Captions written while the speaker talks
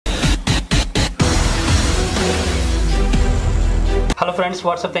Hello friends,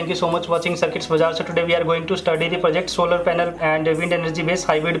 what's up? Thank you so much for watching Circuits Bazaar. So today we are going to study the project solar panel and wind energy based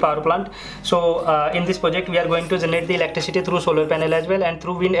hybrid power plant. So in this project we are going to generate the electricity through solar panel as well and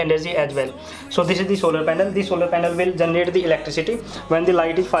through wind energy as well. So this is the solar panel. The solar panel will generate the electricity when the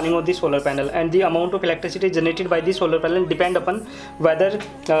light is falling on the solar panel, and the amount of electricity generated by the solar panel depend upon whether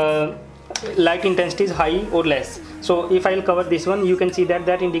light intensity is high or less. So if I'll cover this one, you can see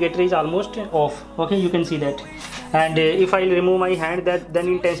that indicator is almost off. Okay, you can see that. And if I'll remove my hand, then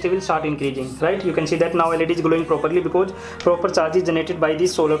intensity will start increasing, right? You can see that now LED is glowing properly because proper charge is generated by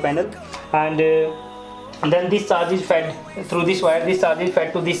this solar panel, and then this charge is fed through this wire. This charge is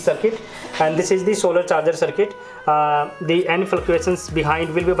fed to this circuit, and this is the solar charger circuit. The N fluctuations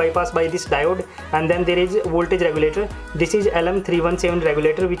behind will be bypassed by this diode, and then there is voltage regulator. This is LM317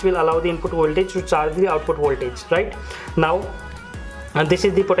 regulator, which will allow the input voltage to charge the output voltage, right? Now, and this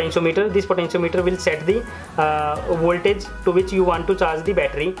is the potentiometer. This potentiometer will set the voltage to which you want to charge the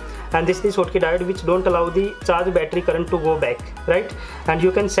battery, and this is the Schottky diode, which don't allow the charge battery current to go back, right? And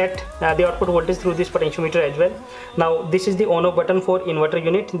you can set the output voltage through this potentiometer as well. Now this is the on off button for inverter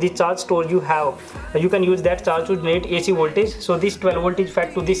unit. The charge store you have, you can use that charge to generate AC voltage. So this 12 volt is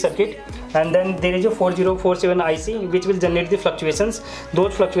fed to this circuit, and then there is a 4047 IC which will generate the fluctuations.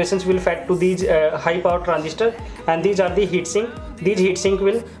 Those fluctuations will fed to these high power transistor, and these are the heat sink. These heat sink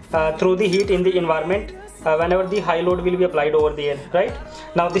will throw the heat in the environment whenever the high load will be applied over there, right?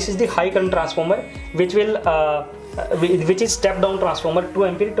 Now this is the high current transformer, which will which is step down transformer 2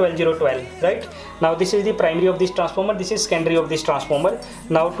 ampere 12012, right? Now this is the primary of this transformer, this is secondary of this transformer.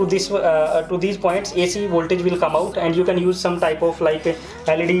 Now to this to these points AC voltage will come out, and you can use some type of like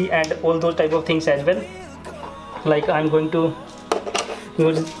LED and all those type of things as well. Like I'm going to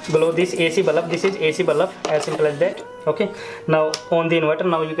use below this AC bulb. This is AC bulb, as simple as that. Okay, now on the inverter,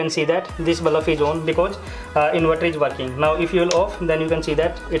 now you can see that this bulb is on because inverter is working. Now if you will off, then you can see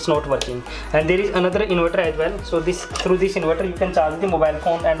that it's not working. And there is another inverter as well. So this through this inverter you can charge the mobile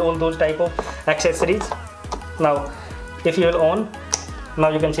phone and all those type of accessories. Now if you will on, now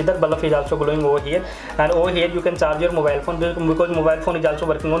you can see that bulb is also glowing over here, and over here you can charge your mobile phone because mobile phone is also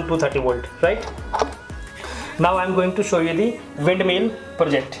working on 230 volt, right? Now I am going to show you the windmill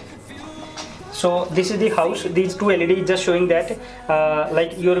project. So this is the house. These two LEDs just showing that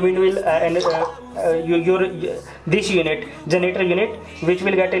like your windmill and this unit, generator unit, which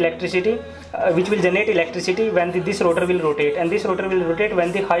will get electricity, which will generate electricity when this rotor will rotate, and this rotor will rotate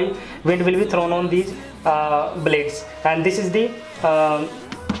when the high wind will be thrown on these blades. And this is the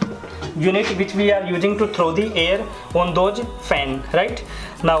unit which we are using to throw the air on those fan, right?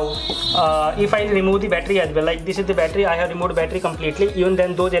 Now if I remove the battery as well, like this is the battery, I have removed battery completely, even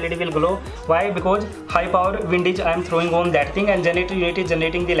then those LED will glow. Why? Because high power windage I am throwing on that thing, and generator unit is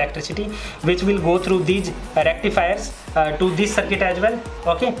generating the electricity which will go through these rectifiers to this circuit as well,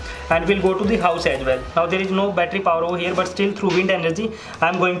 okay, and will go to the house as well. Now there is no battery power over here, but still through wind energy I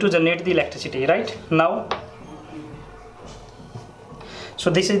am going to generate the electricity, right? Now so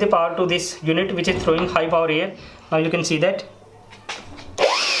this is the power to this unit which is throwing high power air. Now you can see that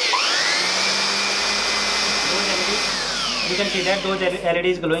those LED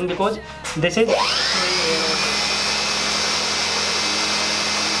is glowing because this is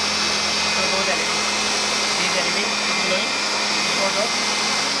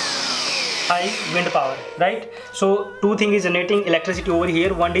high wind power, right? So two things is generating electricity over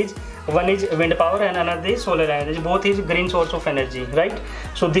here. One is wind power and another is solar energy. Both is green source of energy, right?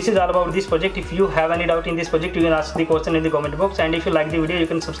 So this is all about this project. If you have any doubt in this project, you can ask the question in the comment box, and if you like the video, you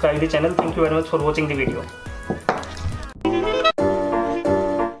can subscribe the channel. Thank you very much for watching the video.